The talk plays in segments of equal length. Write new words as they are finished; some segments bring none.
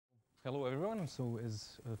Hello, everyone.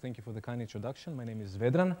 Thank you for the kind introduction. My name is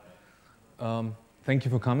Vedran. Thank you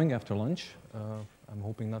for coming after lunch. I'm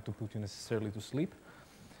hoping not to put you necessarily to sleep.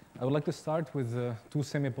 I would like to start with two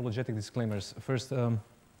semi-apologetic disclaimers. First, I've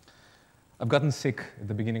gotten sick at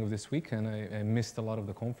the beginning of this week, and I missed a lot of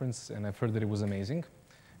the conference, and I've heard that it was amazing.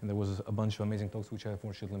 And there was a bunch of amazing talks, which I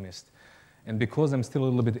unfortunately missed. And because I'm still a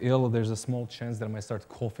little bit ill, there's a small chance that I might start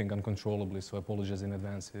coughing uncontrollably, so I apologize in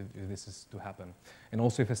advance if this is to happen. And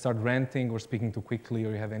also, if I start ranting or speaking too quickly or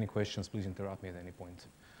you have any questions, please interrupt me at any point.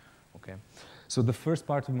 Okay. So the first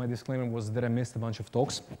part of my disclaimer was that I missed a bunch of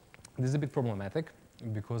talks. This is a bit problematic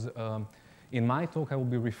because in my talk, I will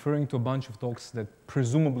be referring to a bunch of talks that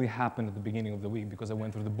presumably happened at the beginning of the week because I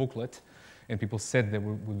went through the booklet and people said they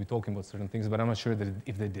would be talking about certain things, but I'm not sure that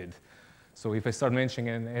if they did. So if I start mentioning,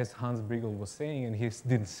 and as Hans Briegel was saying, and he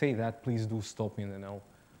didn't say that, please do stop me and then I'll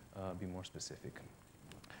be more specific.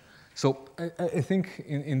 So I think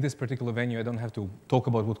in this particular venue, I don't have to talk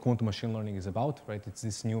about what quantum machine learning is about, right? It's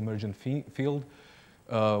this new emergent field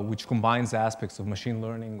which combines aspects of machine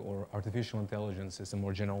learning or artificial intelligence as a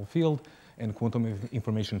more general field and quantum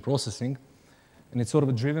information processing. And it's sort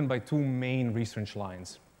of driven by two main research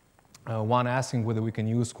lines. One asking whether we can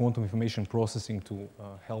use quantum information processing to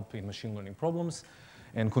help in machine learning problems,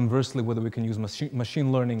 and conversely, whether we can use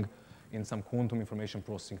machine learning in some quantum information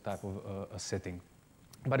processing type of a setting.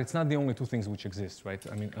 But it's not the only two things which exist, right?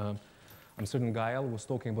 I mean, I'm certain Gael was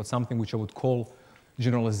talking about something which I would call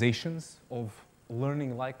generalizations of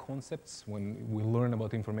learning-like concepts when we learn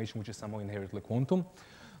about information which is somehow inherently quantum.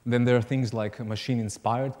 Then there are things like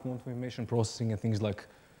machine-inspired quantum information processing and things like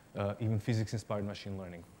even physics-inspired machine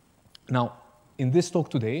learning. Now, in this talk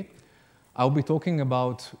today, I'll be talking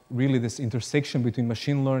about really this intersection between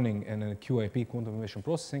machine learning and QIP, quantum information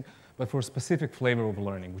processing, but for a specific flavor of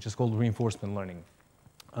learning, which is called reinforcement learning.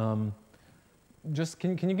 Can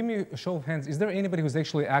you give me a show of hands? Is there anybody who's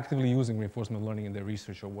actually actively using reinforcement learning in their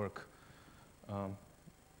research or work?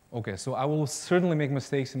 Okay, so I will certainly make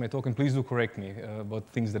mistakes in my talk, and please do correct me about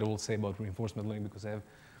things that I will say about reinforcement learning because I have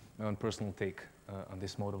my own personal take on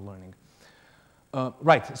this mode of learning.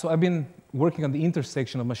 Right, so I've been working on the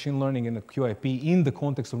intersection of machine learning and the QIP in the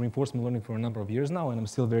context of reinforcement learning for a number of years now, and I'm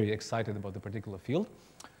still very excited about the particular field.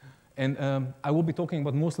 And I will be talking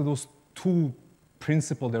about mostly those two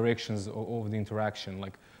principal directions of the interaction,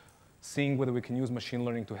 like seeing whether we can use machine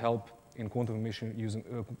learning to help in quantum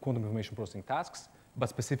information processing tasks, but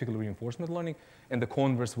specifically reinforcement learning, and the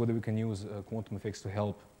converse, whether we can use quantum effects to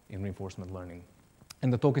help in reinforcement learning.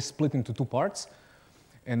 And the talk is split into two parts.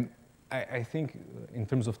 And I think in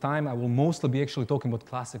terms of time, I will mostly be actually talking about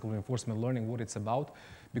classical reinforcement learning, what it's about,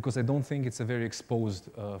 because I don't think it's a very exposed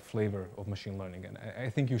flavor of machine learning. And I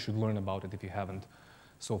think you should learn about it if you haven't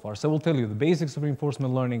so far. So I will tell you the basics of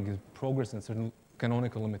reinforcement learning, progress, and certain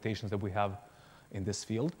canonical limitations that we have in this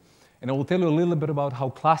field. And I will tell you a little bit about how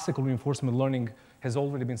classical reinforcement learning has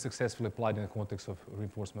already been successfully applied in the context of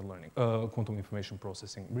reinforcement learning, quantum information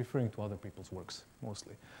processing, referring to other people's works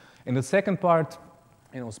mostly. In the second part,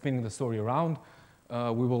 spinning the story around,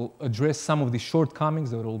 we will address some of the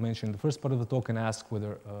shortcomings that I will mention in the first part of the talk and ask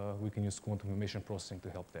whether we can use quantum information processing to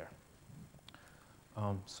help there.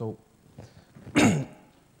 So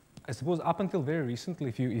I suppose up until very recently,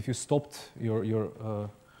 if you stopped your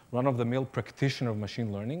run-of-the-mill practitioner of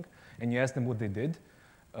machine learning and you asked them what they did,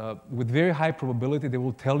 with very high probability, they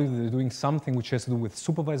will tell you that they're doing something which has to do with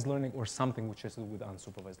supervised learning or something which has to do with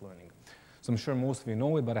unsupervised learning. So I'm sure most of you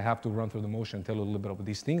know it, but I have to run through the motion and tell you a little bit about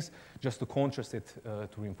these things, just to contrast it to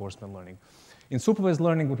reinforcement learning. In supervised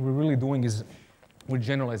learning, what we're really doing is we're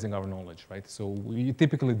generalizing our knowledge, right? So we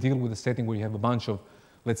typically deal with a setting where you have a bunch of,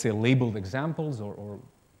 let's say, labeled examples or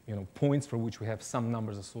points for which we have some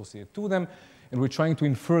numbers associated to them, and we're trying to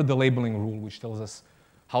infer the labeling rule, which tells us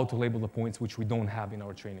how to label the points which we don't have in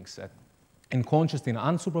our training set. In contrast, in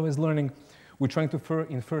unsupervised learning, we're trying to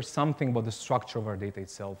infer something about the structure of our data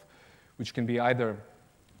itself, which can be either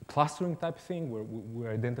a clustering type thing, where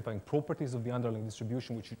we're identifying properties of the underlying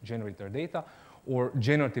distribution which generate our data, or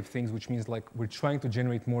generative things, which means like we're trying to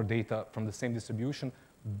generate more data from the same distribution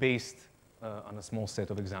based on a small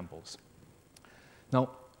set of examples.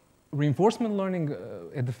 Now, reinforcement learning,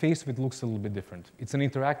 at the face of it, looks a little bit different. It's an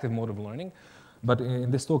interactive mode of learning, but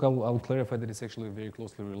in this talk, I will clarify that it's actually very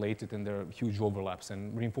closely related and there are huge overlaps,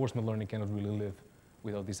 and reinforcement learning cannot really live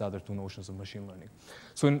without these other two notions of machine learning.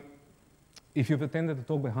 So if you've attended the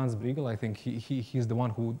talk by Hans Briegel, I think he's the one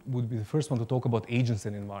who would be the first one to talk about agents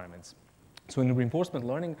and environments. So in reinforcement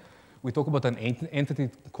learning, we talk about an entity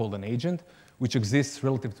called an agent, which exists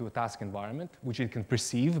relative to a task environment, which it can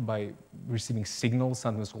perceive by receiving signals,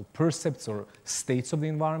 sometimes called percepts or states of the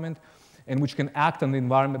environment. and which can act on the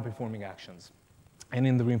environment performing actions. And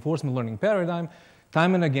in the reinforcement learning paradigm,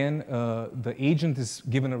 time and again, the agent is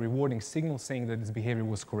given a rewarding signal saying that its behavior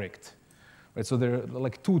was correct. Right? So there are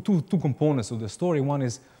like two components of the story. One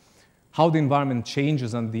is how the environment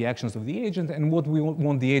changes on the actions of the agent and what we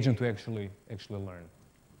want the agent to actually learn.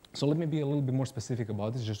 So let me be a little bit more specific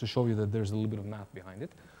about this, just to show you that there's a little bit of math behind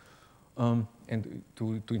it, and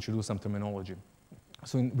to introduce some terminology.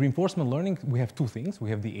 So in reinforcement learning, we have two things. We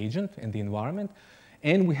have the agent and the environment,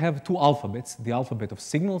 and we have two alphabets, the alphabet of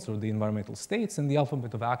signals, or the environmental states, and the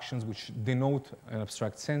alphabet of actions, which denote, in an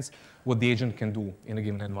abstract sense, what the agent can do in a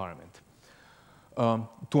given environment.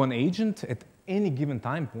 To an agent, at any given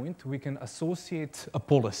time point, we can associate a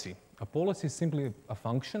policy. A policy is simply a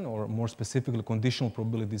function, or more specifically, conditional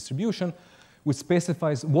probability distribution, which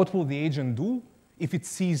specifies what will the agent do if it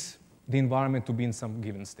sees the environment to be in some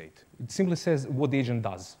given state. It simply says what the agent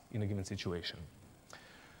does in a given situation.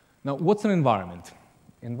 Now, what's an environment?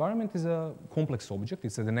 Environment is a complex object.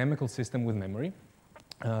 It's a dynamical system with memory.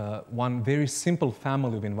 One very simple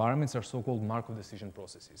family of environments are so-called Markov decision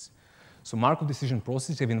processes. So Markov decision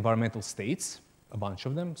processes have environmental states, a bunch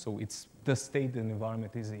of them. So it's the state the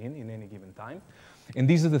environment is in any given time. And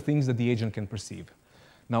these are the things that the agent can perceive.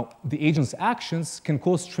 Now, the agent's actions can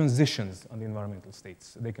cause transitions on the environmental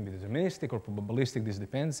states. They can be deterministic or probabilistic. This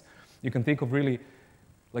depends. You can think of really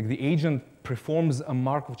like the agent performs a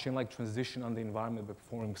Markov chain-like transition on the environment by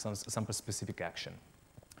performing some specific action.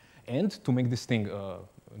 And to make this thing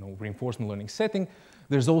reinforcement learning setting,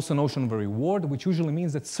 there's also a notion of a reward, which usually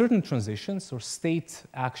means that certain transitions or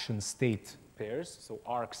state-action-state pairs, so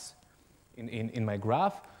arcs in my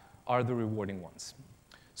graph, are the rewarding ones.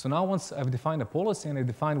 So now once I've defined a policy and I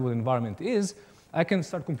defined what environment is, I can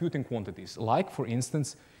start computing quantities, like, for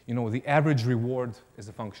instance, the average reward as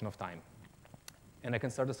a function of time. And I can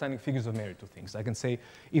start assigning figures of merit to things. I can say,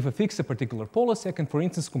 if I fix a particular policy, I can, for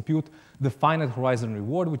instance, compute the finite horizon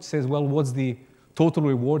reward, which says, well, what's the total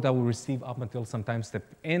reward I will receive up until some time step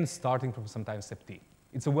n, starting from some time step t.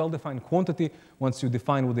 It's a well-defined quantity once you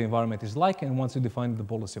define what the environment is like and once you define the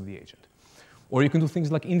policy of the agent. Or you can do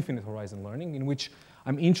things like infinite horizon learning, in which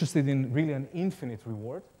I'm interested in really an infinite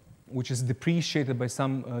reward, which is depreciated by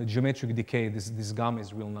some geometric decay. This gamma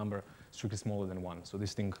is a real number, strictly smaller than 1, so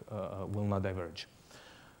this thing will not diverge.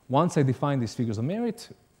 Once I define these figures of merit,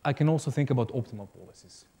 I can also think about optimal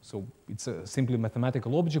policies. So it's a simply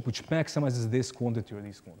mathematical object which maximizes this quantity or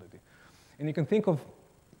this quantity. And you can think of,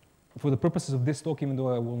 for the purposes of this talk, even though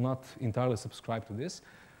I will not entirely subscribe to this,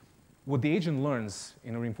 what the agent learns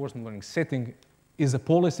in a reinforcement learning setting is a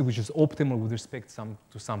policy which is optimal with respect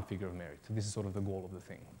to some figure of merit. This is sort of the goal of the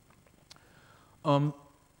thing.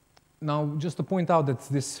 Now, just to point out that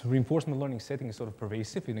this reinforcement learning setting is sort of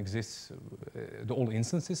pervasive. It exists at all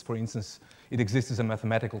instances. For instance, it exists as a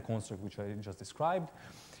mathematical construct, which I just described.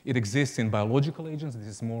 It exists in biological agents. This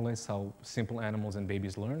is more or less how simple animals and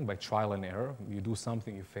babies learn, by trial and error. You do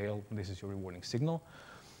something, you fail, this is your rewarding signal.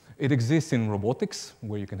 It exists in robotics,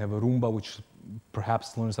 where you can have a Roomba which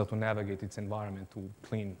perhaps learns how to navigate its environment to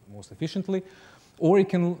clean most efficiently. Or it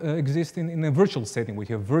can exist in a virtual setting. We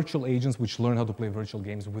have virtual agents which learn how to play virtual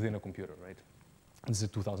games within a computer, right? This is a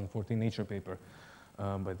 2014 Nature paper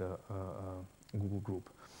by the Google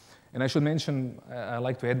group. And I should mention, I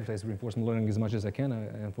like to advertise reinforcement learning as much as I can. I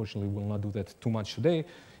unfortunately will not do that too much today.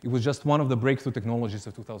 It was just one of the breakthrough technologies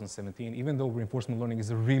of 2017, even though reinforcement learning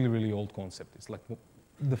is a really, really old concept. It's like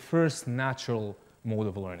the first natural mode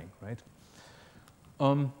of learning, right?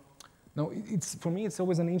 Now, for me, it's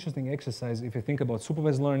always an interesting exercise if you think about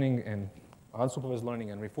supervised learning and unsupervised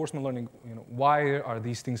learning and reinforcement learning. Why are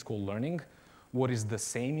these things called learning? What is the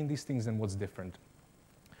same in these things and what's different?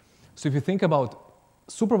 So if you think about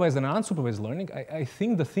supervised and unsupervised learning, I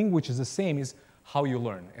think the thing which is the same is how you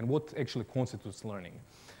learn and what actually constitutes learning.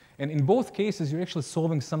 And in both cases, you're actually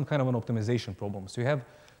solving some kind of an optimization problem. So you have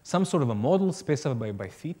some sort of a model specified by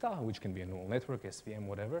theta, which can be a neural network, SVM,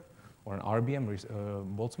 whatever, or an RBM,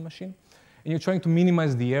 Boltzmann machine. And you're trying to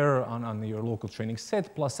minimize the error on your local training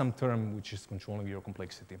set plus some term which is controlling your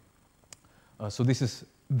complexity. So this is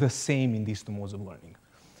the same in these two modes of learning.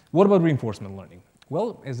 What about reinforcement learning?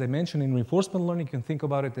 Well, as I mentioned, in reinforcement learning, you can think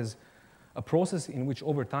about it as a process in which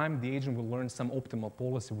over time the agent will learn some optimal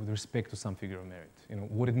policy with respect to some figure of merit.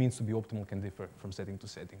 What it means to be optimal can differ from setting to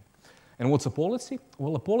setting. And what's a policy?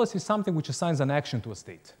 Well, a policy is something which assigns an action to a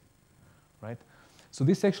state, right? So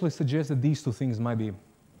this actually suggests that these two things might be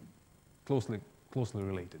closely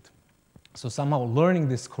related. So somehow learning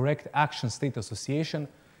this correct action-state association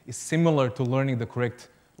is similar to learning the correct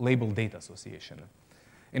label-data association.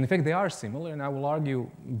 And in fact, they are similar, and I will argue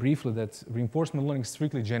briefly that reinforcement learning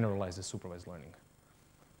strictly generalizes supervised learning.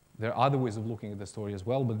 There are other ways of looking at the story as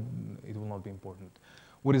well, but it will not be important.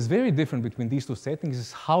 What is very different between these two settings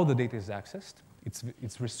is how the data is accessed.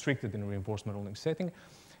 It's restricted in a reinforcement learning setting,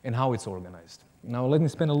 and how it's organized. Now, let me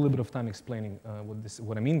spend a little bit of time explaining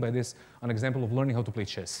what I mean by this, an example of learning how to play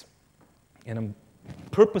chess. And I'm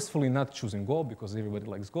purposefully not choosing Go, because everybody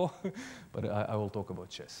likes Go, but I will talk about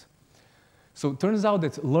chess. So it turns out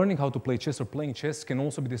that learning how to play chess or playing chess can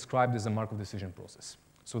also be described as a Markov decision process.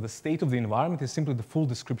 So the state of the environment is simply the full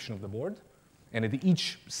description of the board, and at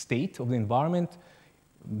each state of the environment,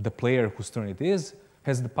 the player whose turn it is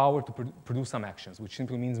has the power to produce some actions, which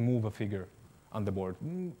simply means move a figure on the board.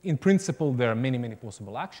 In principle, there are many, many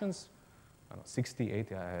possible actions, I don't know, 60,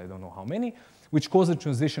 80, I don't know how many, which cause a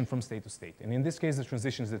transition from state to state. And in this case, the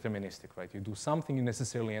transition is deterministic, right? You do something, you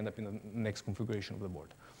necessarily end up in the next configuration of the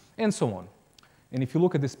board, and so on. And if you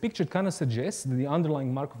look at this picture, it kind of suggests that the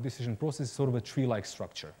underlying Markov decision process is sort of a tree-like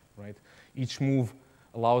structure, right? Each move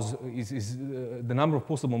allows, the number of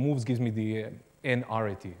possible moves gives me the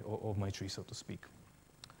n-arity of my tree, so to speak.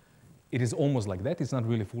 It is almost like that. It's not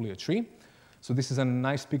really fully a tree. So this is a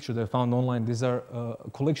nice picture that I found online. These are a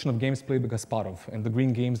collection of games played by Kasparov. And the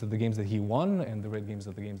green games are the games that he won, and the red games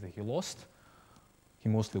are the games that he lost. He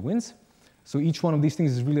mostly wins. So each one of these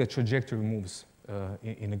things is really a trajectory of moves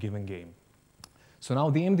in a given game. So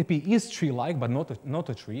now the MDP is tree-like, but not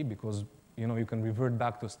a tree, because you can revert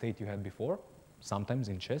back to a state you had before, sometimes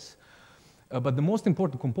in chess. But the most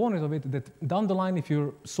important component of it, that down the line, if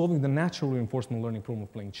you're solving the natural reinforcement learning problem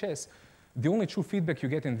of playing chess, the only true feedback you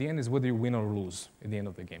get in the end is whether you win or lose at the end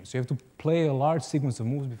of the game. So you have to play a large sequence of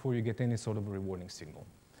moves before you get any sort of a rewarding signal.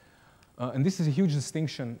 And this is a huge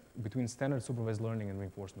distinction between standard supervised learning and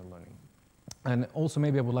reinforcement learning. And also,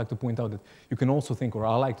 maybe I would like to point out that you can also think, or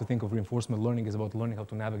I like to think of reinforcement learning as about learning how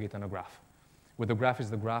to navigate on a graph, where the graph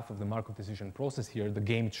is the graph of the Markov decision process here, the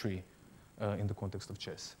game tree in the context of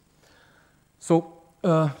chess. So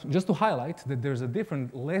just to highlight that there's a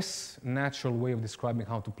different, less natural way of describing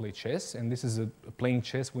how to play chess, and this is playing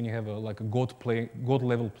chess when you have like a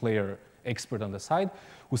God-level player expert on the side,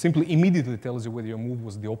 who simply immediately tells you whether your move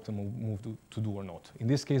was the optimal move to do or not. In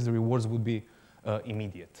this case, the rewards would be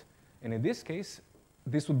immediate. And in this case,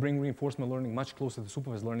 this would bring reinforcement learning much closer to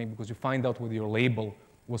supervised learning, because you find out whether your label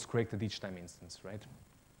was correct at each time instance, right?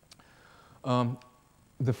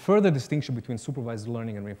 The further distinction between supervised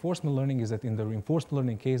learning and reinforcement learning is that in the reinforcement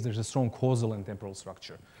learning case, there's a strong causal and temporal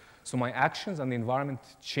structure. So my actions on the environment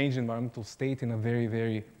change the environmental state in a very,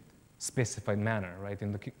 very specified manner, right?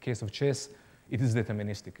 In the case of chess, it is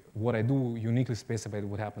deterministic. What I do uniquely specifies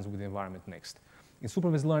what happens with the environment next. In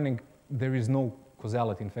supervised learning, there is no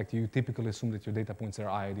causality. In fact, you typically assume that your data points are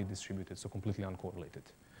IID distributed, so completely uncorrelated.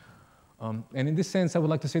 And in this sense, I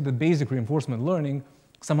would like to say that basic reinforcement learning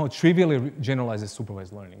somehow trivially generalizes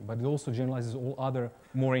supervised learning, but it also generalizes all other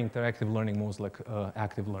more interactive learning modes like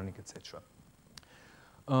active learning, etc.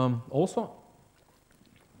 Also,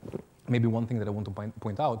 maybe one thing that I want to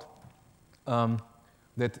point out,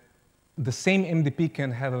 that the same MDP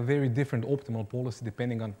can have a very different optimal policy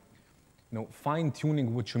depending on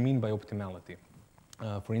fine-tuning what you mean by optimality.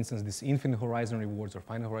 For instance, these infinite horizon rewards or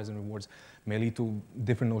finite horizon rewards may lead to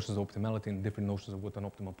different notions of optimality and different notions of what an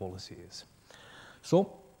optimal policy is.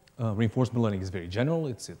 So reinforcement learning is very general.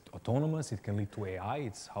 It's autonomous. It can lead to AI.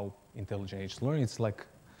 It's how intelligent agents learn. It's like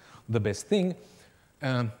the best thing.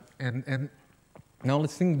 And now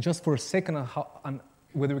let's think just for a second on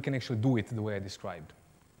whether we can actually do it the way I described.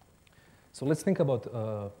 So let's think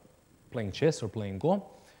about playing chess or playing Go,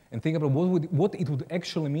 and think about what it would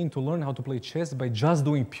actually mean to learn how to play chess by just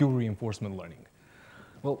doing pure reinforcement learning.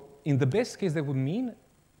 Well, in the best case, that would mean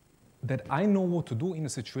that I know what to do in a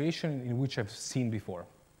situation in which I've seen before.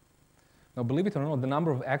 Now, believe it or not, the number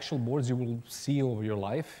of actual boards you will see over your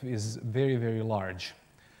life is very, very large,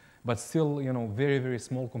 but still, very, very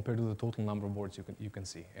small compared to the total number of boards you can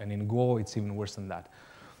see. And in Go, it's even worse than that.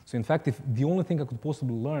 So in fact, if the only thing I could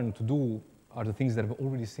possibly learn to do are the things that I've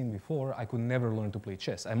already seen before, I could never learn to play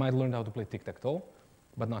chess. I might learn how to play tic-tac-toe,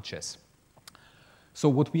 but not chess. So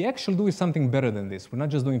what we actually do is something better than this. We're not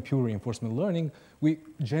just doing pure reinforcement learning. We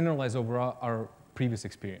generalize over our previous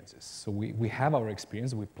experiences. So we have our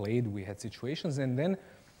experience, we played, we had situations, and then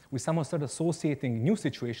we somehow start associating new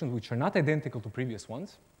situations which are not identical to previous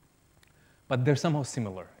ones, but they're somehow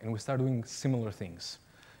similar, and we start doing similar things.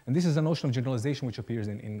 And this is a notion of generalization which appears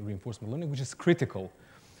in reinforcement learning, which is critical.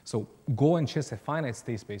 So Go and chess have finite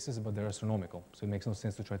state spaces, but they're astronomical. So it makes no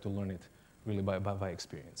sense to try to learn it really by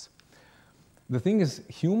experience. The thing is,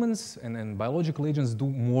 humans and biological agents do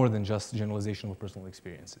more than just generalization of personal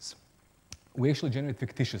experiences. We actually generate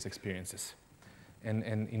fictitious experiences. And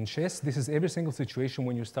in chess, this is every single situation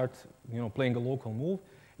when you start playing a local move,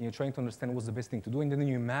 and you're trying to understand what's the best thing to do, and then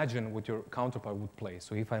you imagine what your counterpart would play.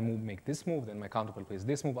 So if I make this move, then my counterpart plays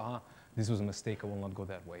this move. This was a mistake, I will not go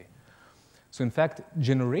that way. So in fact,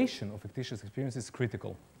 generation of fictitious experience is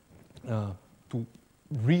critical to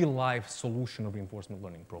real-life solution of reinforcement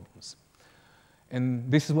learning problems. And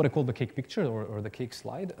this is what I call the cake picture, or the cake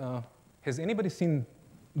slide. Has anybody seen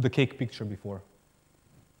the cake picture before?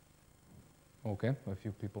 Okay, a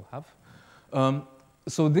few people have.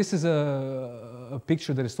 So this is a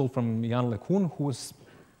picture that is told from Jan LeCun, who was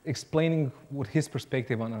explaining what his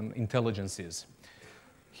perspective on intelligence is.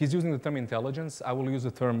 He's using the term intelligence. I will use the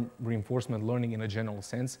term reinforcement learning in a general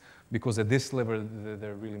sense, because at this level,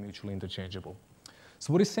 they're really mutually interchangeable.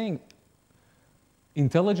 So what he's saying,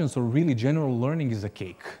 intelligence or really general learning is a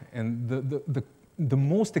cake. And the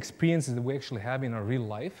most experiences that we actually have in our real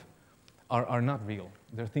life are not real.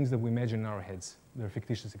 They're things that we imagine in our heads. They're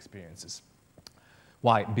fictitious experiences.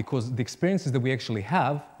 Why? Because the experiences that we actually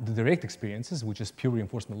have, the direct experiences, which is pure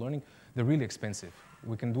reinforcement learning, they're really expensive.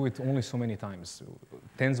 We can do it only so many times,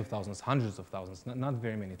 tens of thousands, hundreds of thousands, not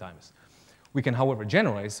very many times. We can, however,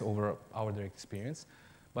 generalize over our direct experience,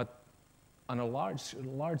 but on a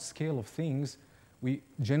large scale of things, we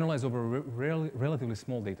generalize over a relatively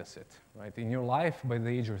small data set, right? In your life, by the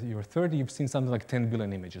age of you're 30, you've seen something like 10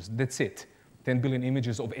 billion images. That's it. 10 billion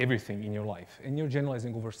images of everything in your life. And you're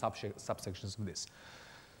generalizing over subsections of this.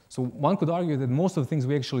 So one could argue that most of the things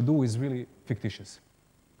we actually do is really fictitious.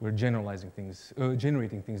 We're generalizing things,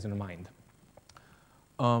 generating things in our mind.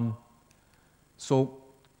 So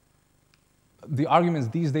the arguments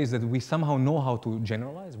these days that we somehow know how to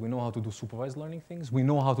generalize, we know how to do supervised learning things, we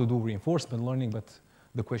know how to do reinforcement learning, but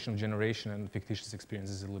the question of generation and fictitious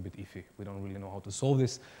experience is a little bit iffy. We don't really know how to solve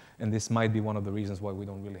this, and this might be one of the reasons why we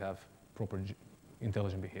don't really have proper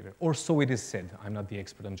intelligent behavior. Or so it is said. I'm not the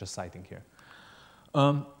expert, I'm just citing here.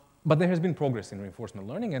 But there has been progress in reinforcement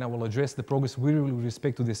learning, and I will address the progress with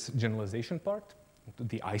respect to this generalization part, to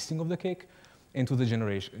the icing of the cake, and to the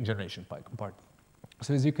generation part.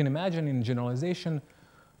 So as you can imagine, in generalization,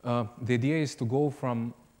 the idea is to go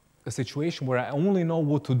from a situation where I only know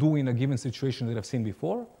what to do in a given situation that I've seen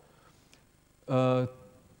before,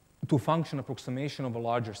 to function approximation of a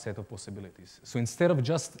larger set of possibilities. So instead of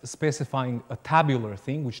just specifying a tabular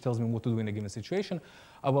thing, which tells me what to do in a given situation,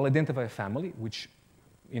 I will identify a family, which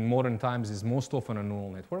in modern times is most often a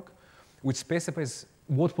neural network, which specifies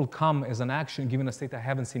what will come as an action given a state I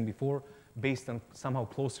haven't seen before based on somehow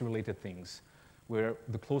closely related things, where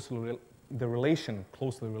the relation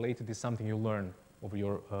closely related is something you learn over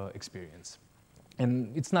your experience.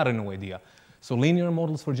 And it's not a new idea. So linear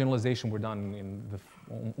models for generalization were done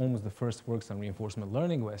in almost the first works on reinforcement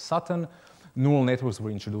learning by Sutton. Neural networks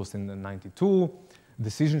were introduced in '92.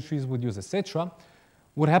 Decision trees would use, etc.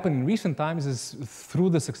 What happened in recent times is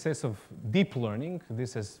through the success of deep learning,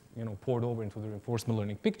 this has poured over into the reinforcement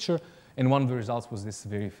learning picture, and one of the results was this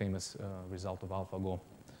very famous result of AlphaGo.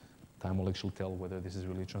 Time will actually tell whether this is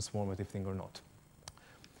really a transformative thing or not.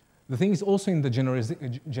 The thing is also in the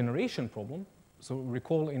generation problem. So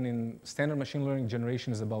recall in standard machine learning,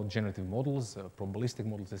 generation is about generative models, probabilistic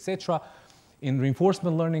models, etc. In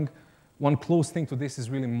reinforcement learning, one close thing to this is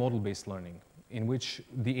really model-based learning, in which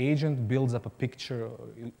the agent builds up a picture,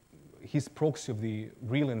 his proxy of the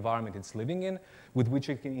real environment it's living in, with which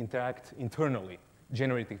it can interact internally,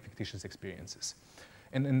 generating fictitious experiences.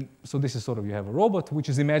 And so this is sort of, you have a robot which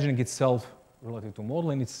is imagining itself relative to a model,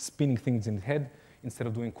 and it's spinning things in the head instead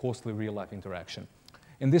of doing costly real-life interaction.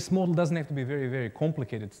 And this model doesn't have to be very, very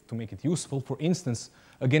complicated to make it useful. For instance,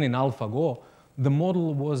 again in AlphaGo, the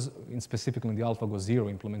model was, specifically in the AlphaGo 0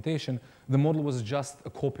 implementation, the model was just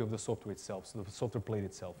a copy of the software itself, so the software played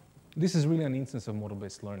itself. This is really an instance of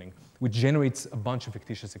model-based learning, which generates a bunch of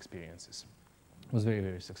fictitious experiences. It was very,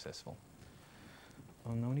 very successful.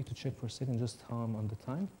 Now I need to check for a second just how I'm on the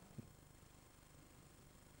time.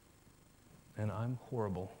 And I'm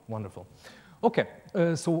horrible. Wonderful. Okay,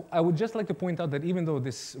 so I would just like to point out that even though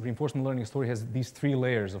this reinforcement learning story has these three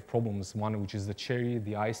layers of problems, one which is the cherry,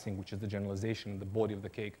 the icing, which is the generalization, the body of the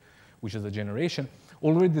cake, which is the generation,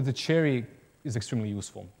 already the cherry is extremely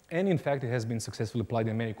useful. And in fact, it has been successfully applied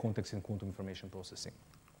in many contexts in quantum information processing.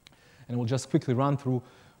 And we'll just quickly run through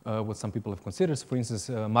what some people have considered. So for instance,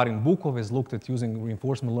 Marin Bukov has looked at using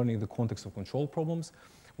reinforcement learning in the context of control problems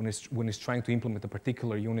when he's trying to implement a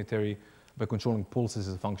particular unitary by controlling pulses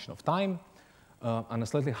as a function of time. On a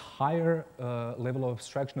slightly higher level of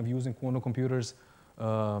abstraction of using quantum computers,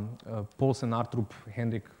 Pols and Artrup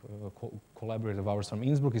Hendrik, collaborator of ours from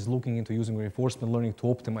Innsbruck, is looking into using reinforcement learning to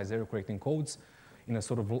optimize error-correcting codes in a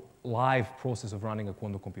sort of live process of running a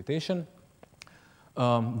quantum computation.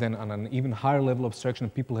 Then on an even higher level of abstraction,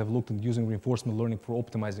 people have looked at using reinforcement learning for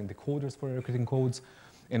optimizing decoders for error-correcting codes,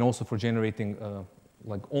 and also for generating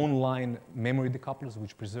like online memory decouplers,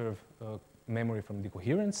 which preserve memory from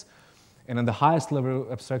decoherence. And on the highest level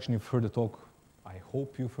of abstraction, you've heard the talk. I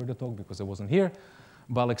hope you've heard the talk because I wasn't here.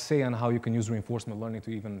 But Alexei on how you can use reinforcement learning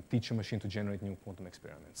to even teach a machine to generate new quantum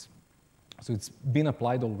experiments. So it's been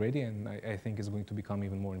applied already, and I think it's going to become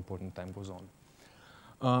even more important as time goes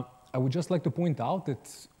on. I would just like to point out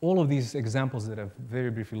that all of these examples that I've very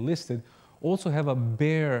briefly listed also have a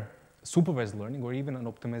bare supervised learning or even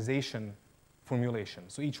an optimization formulation.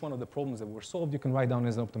 So each one of the problems that were solved, you can write down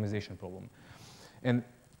as an optimization problem. And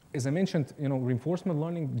as I mentioned, reinforcement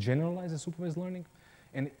learning generalizes supervised learning.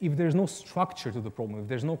 And if there's no structure to the problem, if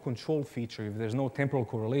there's no control feature, if there's no temporal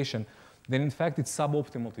correlation, then in fact it's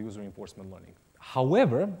suboptimal to use reinforcement learning.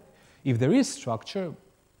 However, if there is structure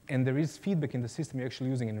and there is feedback in the system you're actually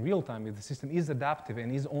using in real time, if the system is adaptive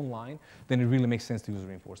and is online, then it really makes sense to use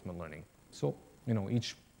reinforcement learning. So,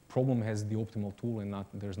 each problem has the optimal tool and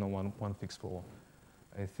there's no one fix for all.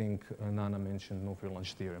 I think Nana mentioned no-free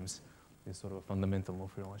lunch theorems. This sort of a fundamental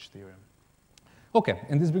no-free lunch theorem. Okay,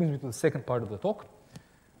 and this brings me to the second part of the talk,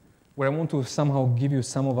 where I want to somehow give you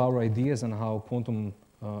some of our ideas on how quantum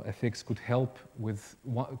effects could help with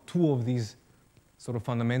two of these sort of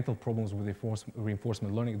fundamental problems with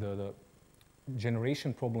reinforcement learning, the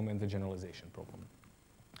generation problem and the generalization problem.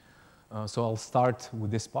 So I'll start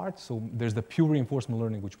with this part. So there's the pure reinforcement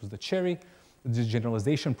learning, which was the cherry. The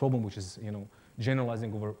generalization problem, which is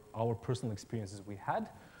generalizing over our personal experiences we had.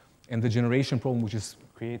 And the generation problem, which is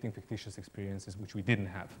creating fictitious experiences which we didn't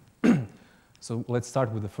have. So let's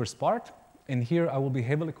start with the first part. And here I will be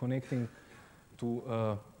heavily connecting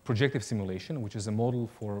to projective simulation, which is a model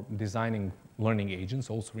for designing learning agents,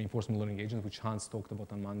 also reinforcement learning agents, which Hans talked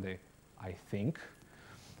about on Monday, I think.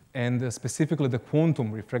 And specifically the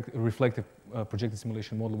quantum reflective projective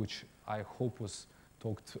simulation model, which I hope was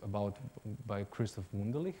talked about by Christoph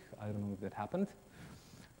Wunderlich. I don't know if that happened.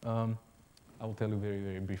 I will tell you very,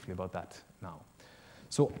 very briefly about that now.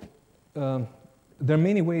 So there are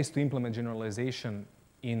many ways to implement generalization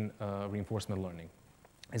in reinforcement learning.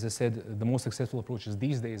 As I said, the most successful approaches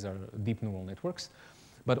these days are deep neural networks.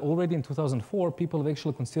 But already in 2004, people have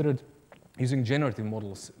actually considered using generative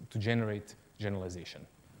models to generate generalization.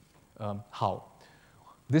 How?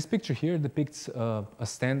 This picture here depicts a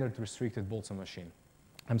standard restricted Boltzmann machine.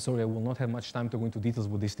 I'm sorry, I will not have much time to go into details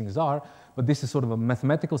what these things are, but this is sort of a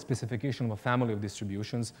mathematical specification of a family of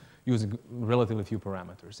distributions using relatively few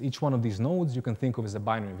parameters. Each one of these nodes you can think of as a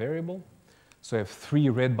binary variable. So I have 3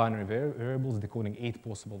 red binary variables decoding 8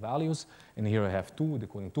 possible values, and here I have 2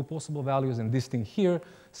 decoding 2 possible values, and this thing here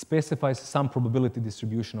specifies some probability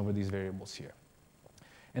distribution over these variables here.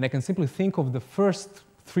 And I can simply think of the first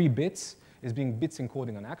 3 bits as being bits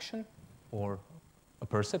encoding an action, or a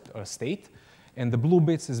percept, or a state, and the blue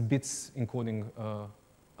bits as bits encoding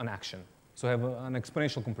an action. So I have an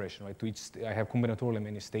exponential compression, right? To each I have combinatorially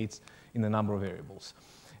many states in the number of variables.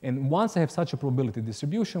 And once I have such a probability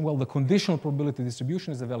distribution, well, the conditional probability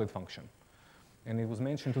distribution is a valid function. And it was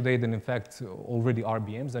mentioned today that, in fact, already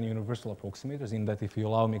RBMs are universal approximators, in that if you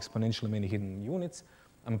allow me exponentially many hidden units,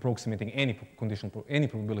 I'm approximating any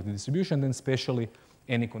probability distribution, then especially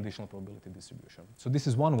any conditional probability distribution. So this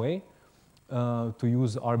is one way to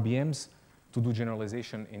use RBMs to do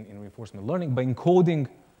generalization in reinforcement learning by encoding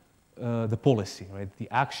the policy, right? The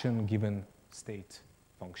action given state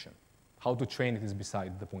function. How to train it is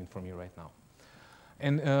beside the point for me right now.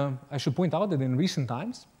 And I should point out that in recent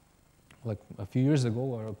times, like a few years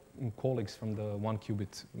ago, our colleagues from the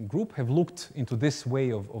 1-qubit group have looked into this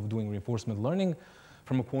way of doing reinforcement learning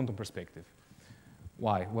from a quantum perspective.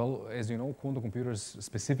 Why? Well, as you know, quantum computers,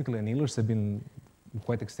 specifically annealers, have been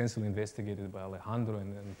quite extensively investigated by Alejandro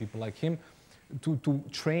and people like him to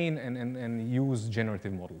train and use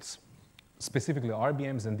generative models, specifically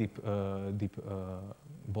RBMs and deep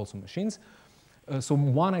Boltzmann machines. So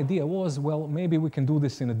one idea was, well, maybe we can do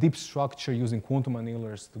this in a deep structure using quantum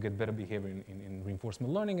annealers to get better behavior in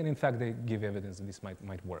reinforcement learning, and in fact, they give evidence that this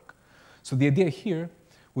might work. So the idea here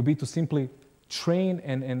would be to simply train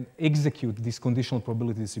and execute these conditional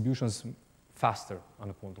probability distributions faster on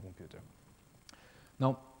a quantum computer.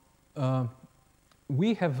 Now,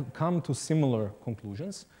 we have come to similar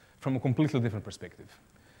conclusions from a completely different perspective.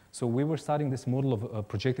 So we were studying this model of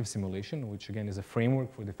projective simulation, which again is a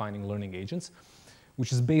framework for defining learning agents,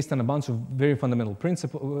 which is based on a bunch of very fundamental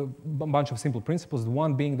principles, a bunch of simple principles, the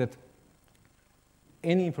one being that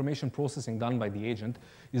any information processing done by the agent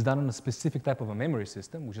is done on a specific type of a memory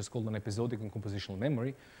system, which is called an episodic and compositional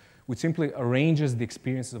memory, which simply arranges the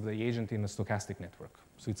experiences of the agent in a stochastic network.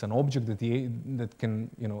 So it's an object that can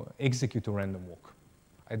execute a random walk.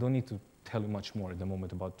 I don't need to tell you much more at the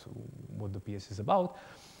moment about what the PS is about,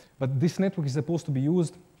 but this network is supposed to be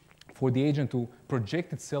used for the agent to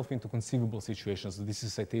project itself into conceivable situations. So this is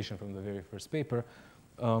a citation from the very first paper.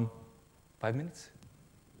 5 minutes?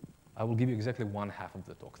 I will give you exactly 1/2 of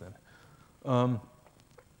the talk then.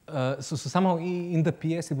 So somehow in the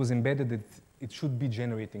PS it was embedded that it should be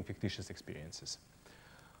generating fictitious experiences.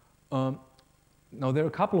 Now there are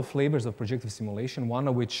a couple of flavors of projective simulation, one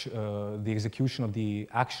of which the execution of the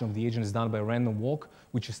action of the agent is done by a random walk,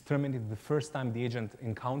 which is terminated the first time the agent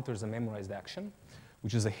encounters a memorized action,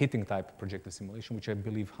 which is a hitting type projective simulation, which I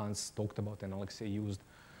believe Hans talked about and Alexei used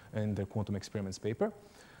in their quantum experiments paper.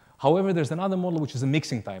 However, there's another model which is a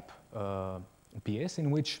mixing type PS,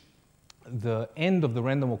 in which the end of the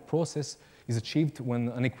random walk process is achieved when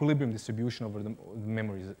an equilibrium distribution over the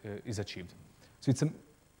memory is achieved.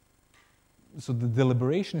 So the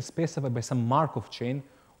deliberation is specified by some Markov chain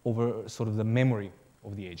over sort of the memory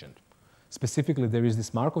of the agent. Specifically, there is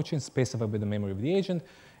this Markov chain specified by the memory of the agent,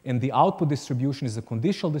 and the output distribution is a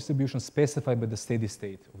conditional distribution specified by the steady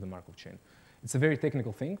state of the Markov chain. It's a very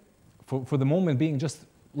technical thing. For the moment being, just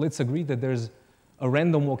let's agree that there's a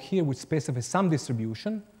random walk here which specifies some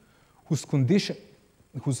distribution whose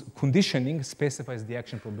conditioning specifies the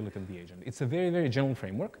action probability of the agent. It's a very, very general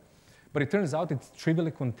framework, but it turns out it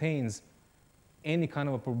trivially contains any kind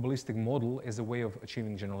of a probabilistic model as a way of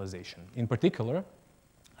achieving generalization. In particular,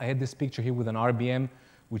 I had this picture here with an RBM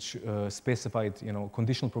which specified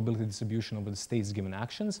conditional probability distribution over the states given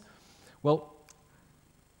actions. Well,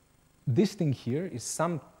 this thing here is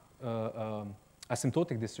some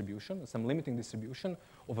asymptotic distribution, some limiting distribution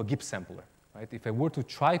of a Gibbs sampler. Right? If I were to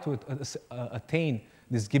try to attain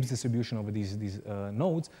this Gibbs distribution over these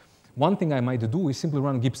nodes, one thing I might do is simply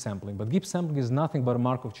run Gibbs sampling. But Gibbs sampling is nothing but a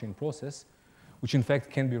Markov chain process, which in fact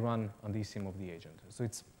can be run on the ECM of the agent. So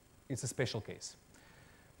it's a special case.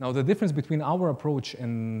 Now the difference between our approach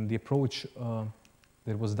and the approach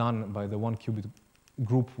that was done by the 1-qubit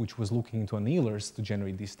group, which was looking into annealers to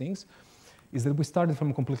generate these things, is that we started from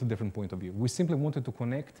a completely different point of view. We simply wanted to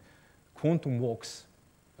connect quantum walks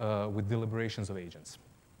with deliberations of agents,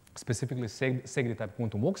 specifically Segre-type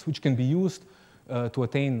quantum walks, which can be used to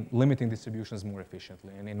attain limiting distributions more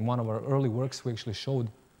efficiently. And in one of our early works, we actually showed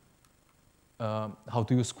how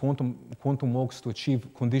to use quantum walks to achieve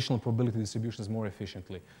conditional probability distributions more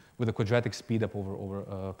efficiently with a quadratic speedup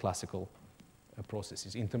over classical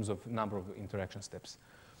processes in terms of number of interaction steps.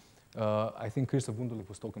 I think Christoph Gundelich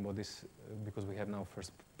was talking about this because we have now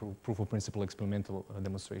first proof of principle experimental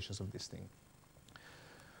demonstrations of this thing.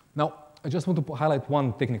 Now, I just want to highlight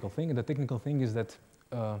one technical thing, and the technical thing is that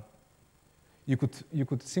you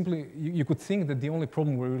could think that the only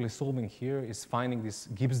problem we're really solving here is finding these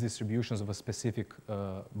Gibbs distributions of a specific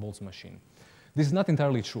Boltzmann machine. This is not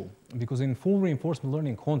entirely true, because in full reinforcement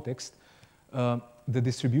learning context, the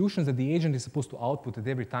distributions that the agent is supposed to output at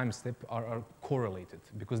every time step are correlated,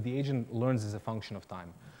 because the agent learns as a function of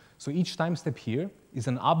time. So each time step here is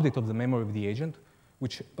an update of the memory of the agent,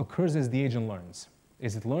 which occurs as the agent learns.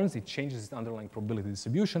 As it learns, it changes its underlying probability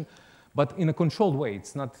distribution, but in a controlled way.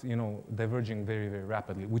 It's not diverging very, very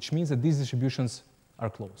rapidly, which means that these distributions are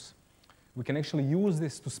close. We can actually use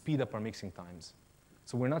this to speed up our mixing times.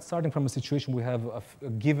 So we're not starting from a situation we have a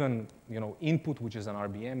given input, which is an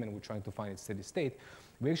RBM, and we're trying to find its steady state.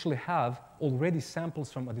 We actually have already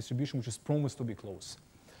samples from a distribution which is promised to be close.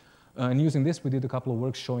 And using this, we did a couple of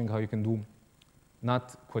works showing how you can do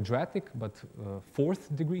not quadratic, but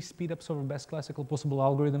fourth degree speedups over best classical possible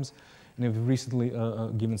algorithms. And we've recently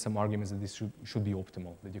given some arguments that this should be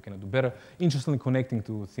optimal, that you can do better. Interestingly, connecting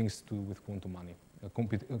to things to with quantum money,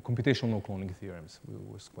 computational no cloning theorems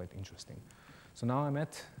was quite interesting. So now I'm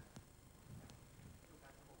at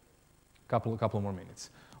a couple more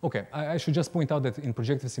minutes. Okay, I should just point out that in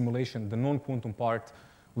projective simulation, the non-quantum part,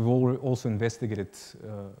 we've also investigated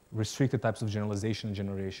restricted types of generalization and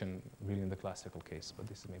generation really in the classical case, but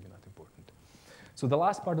this is maybe not important. So the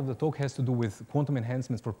last part of the talk has to do with quantum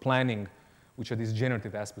enhancements for planning, which are these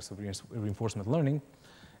generative aspects of reinforcement learning.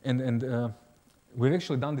 And we've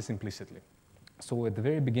actually done this implicitly. So at the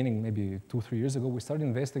very beginning, maybe 2-3 years ago, we started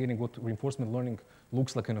investigating what reinforcement learning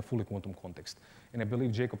looks like in a fully quantum context. And I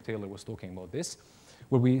believe Jacob Taylor was talking about this,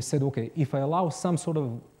 where we said, okay, if I allow some sort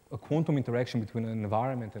of a quantum interaction between an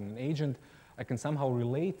environment and an agent, I can somehow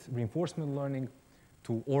relate reinforcement learning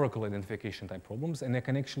to oracle identification type problems, and I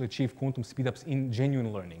can actually achieve quantum speedups in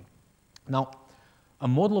genuine learning. Now, A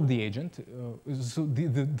model of the agent, so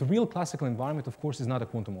the real classical environment, of course, is not a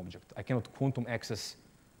quantum object. I cannot quantum access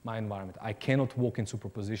my environment. I cannot walk in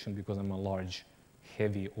superposition because I'm a large,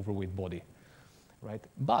 heavy, overweight body, right?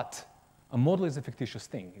 But a model is a fictitious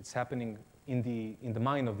thing. It's happening in the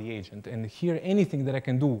mind of the agent. And here, anything that I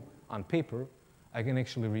can do on paper, I can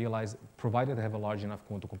actually realize, provided I have a large enough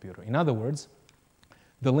quantum computer. In other words,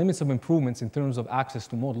 the limits of improvements in terms of access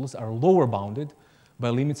to models are lower bounded by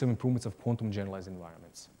limits of improvements of quantum generalized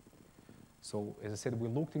environments. So as I said, we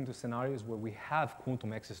looked into scenarios where we have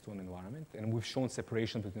quantum access to an environment, and we've shown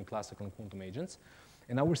separation between classical and quantum agents.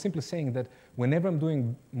 And now we're simply saying that whenever I'm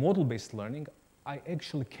doing model-based learning, I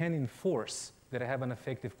actually can enforce that I have an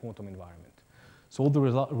effective quantum environment. So all the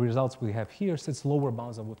results we have here sets lower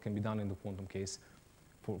bounds of what can be done in the quantum case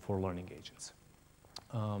for learning agents.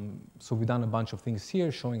 So we've done a bunch of things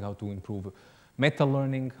here showing how to improve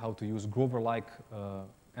meta-learning, how to use Grover-like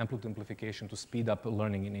amplitude amplification to speed up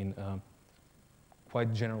learning in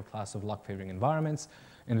quite general class of luck-favoring environments.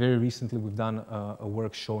 And very recently, we've done a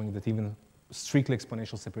work showing that even strictly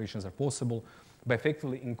exponential separations are possible by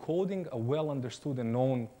effectively encoding a well-understood and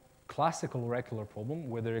known classical oracular problem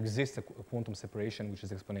where there exists a quantum separation, which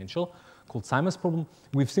is exponential, called Simon's problem.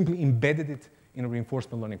 We've simply embedded it in a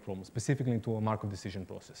reinforcement learning problem, specifically into a Markov decision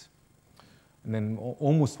process. And then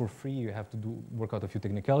almost for free, you have to work out a few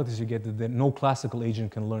technicalities. You get that no classical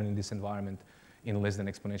agent can learn in this environment in less than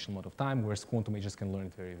exponential amount of time, whereas quantum agents can learn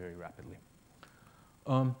it very, very rapidly.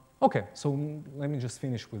 OK, so let me just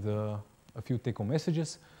finish with a few take-home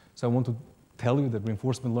messages. So I want to tell you that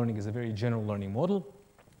reinforcement learning is a very general learning model,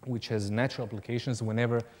 which has natural applications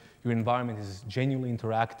whenever your environment is genuinely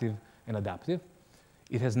interactive and adaptive.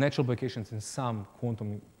 It has natural applications in some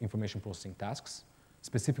quantum information processing tasks,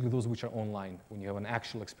 specifically those which are online. When you have an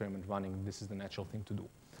actual experiment running, this is the natural thing to do.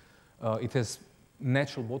 It has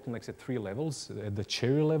natural bottlenecks at 3 levels, at the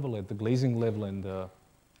cherry level, at the glazing level, and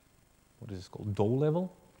what is this called, dough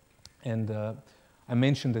level. And I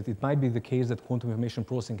mentioned that it might be the case that quantum information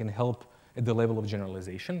processing can help at the level of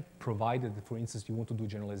generalization, provided that, for instance, you want to do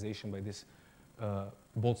generalization by this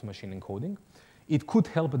Boltzmann machine encoding. It could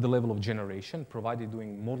help at the level of generation, provided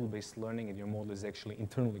doing model-based learning and your model is actually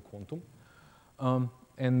internally quantum.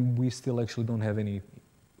 And we still actually don't have any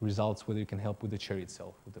results whether it can help with the cherry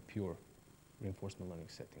itself, with the pure reinforcement learning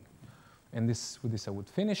setting. And with this, I would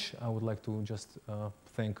finish. I would like to just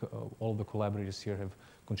thank all the collaborators here who have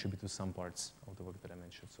contributed to some parts of the work that I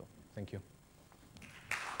mentioned. So thank you.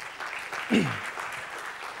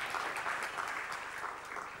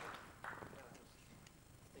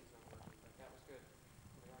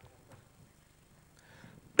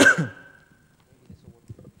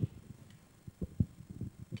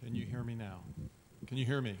 Can you hear me now? Can you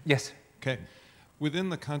hear me? Yes. Okay. Within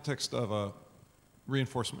the context of a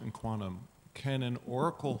reinforcement in quantum, can an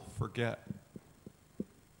oracle forget?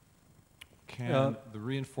 Can the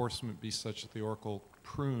reinforcement be such that the oracle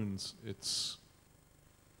prunes its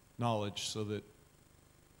knowledge so that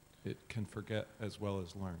it can forget as well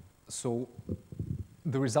as learn? So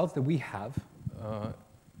the results that we have,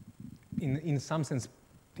 in some sense,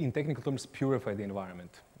 in technical terms, purify the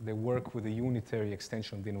environment. They work with a unitary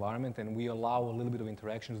extension of the environment, and we allow a little bit of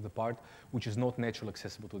interaction with the part which is not naturally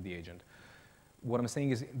accessible to the agent. What I'm saying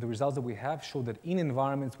is the results that we have show that in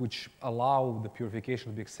environments which allow the purification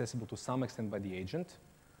to be accessible to some extent by the agent,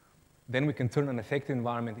 then we can turn an effective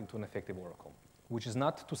environment into an effective oracle, which is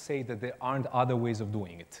not to say that there aren't other ways of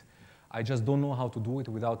doing it. I just don't know how to do it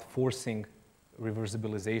without forcing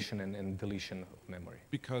reversibilization and deletion of memory.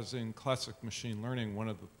 Because in classic machine learning, one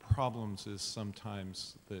of the problems is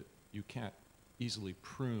sometimes that you can't easily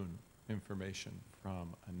prune information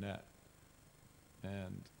from a net.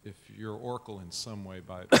 And if your oracle in some way,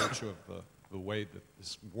 by virtue of the way that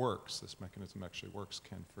this works, this mechanism actually works,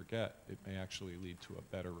 can forget, it may actually lead to a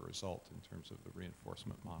better result in terms of the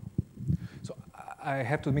reinforcement model. So I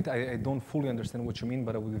have to admit, I don't fully understand what you mean,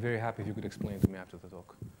 but I would be very happy if you could explain it to me after the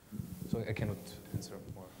talk. So I cannot answer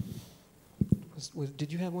more.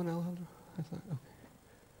 Did you have one, Alejandro? I thought, okay.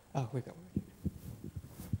 Oh, we got one.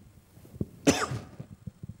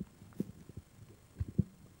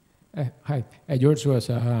 Hi. Yours was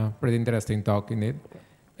a pretty interesting talk in it.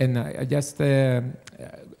 And I just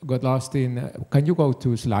got lost in, can you go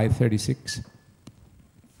to slide 36?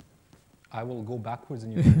 I will go backwards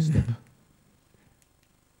and you can stop.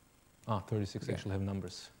 36 yeah. actually have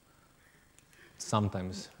numbers.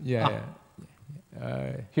 Sometimes. Yeah.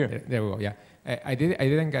 Here. There we go, yeah. I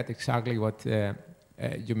didn't get exactly what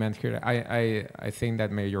you meant here. I think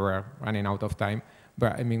that maybe you were running out of time.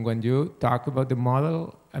 But I mean, when you talk about the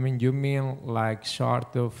model, I mean, you mean like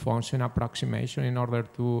sort of function approximation in order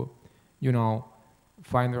to, you know,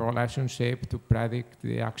 find the relationship to predict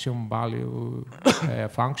the action value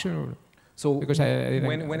function? Or? So Because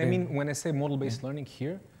when I say model-based learning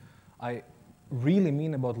here, I really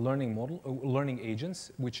mean about learning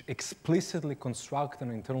agents which explicitly construct an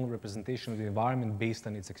internal representation of the environment based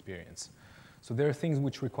on its experience. So there are things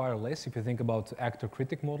which require less. If you think about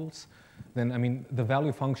actor-critic models, then I mean the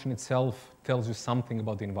value function itself tells you something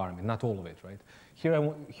about the environment, not all of it, right?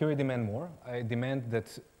 Here I demand more. I demand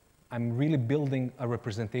that I'm really building a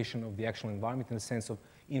representation of the actual environment in the sense of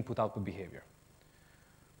input-output behavior.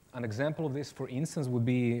 An example of this, for instance, would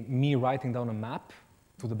be me writing down a map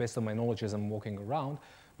to the best of my knowledge as I'm walking around.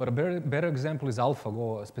 But a better example is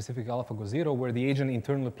AlphaGo, a specific AlphaGo 0, where the agent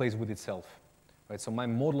internally plays with itself. Right? So my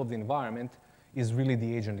model of the environment is really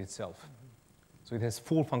the agent itself. So it has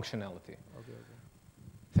full functionality.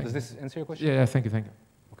 Does this answer your question? Yeah, thank you.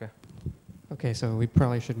 Okay. Okay, so we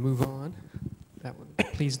probably should move on.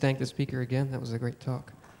 Please thank the speaker again. That was a great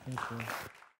talk. Thank you.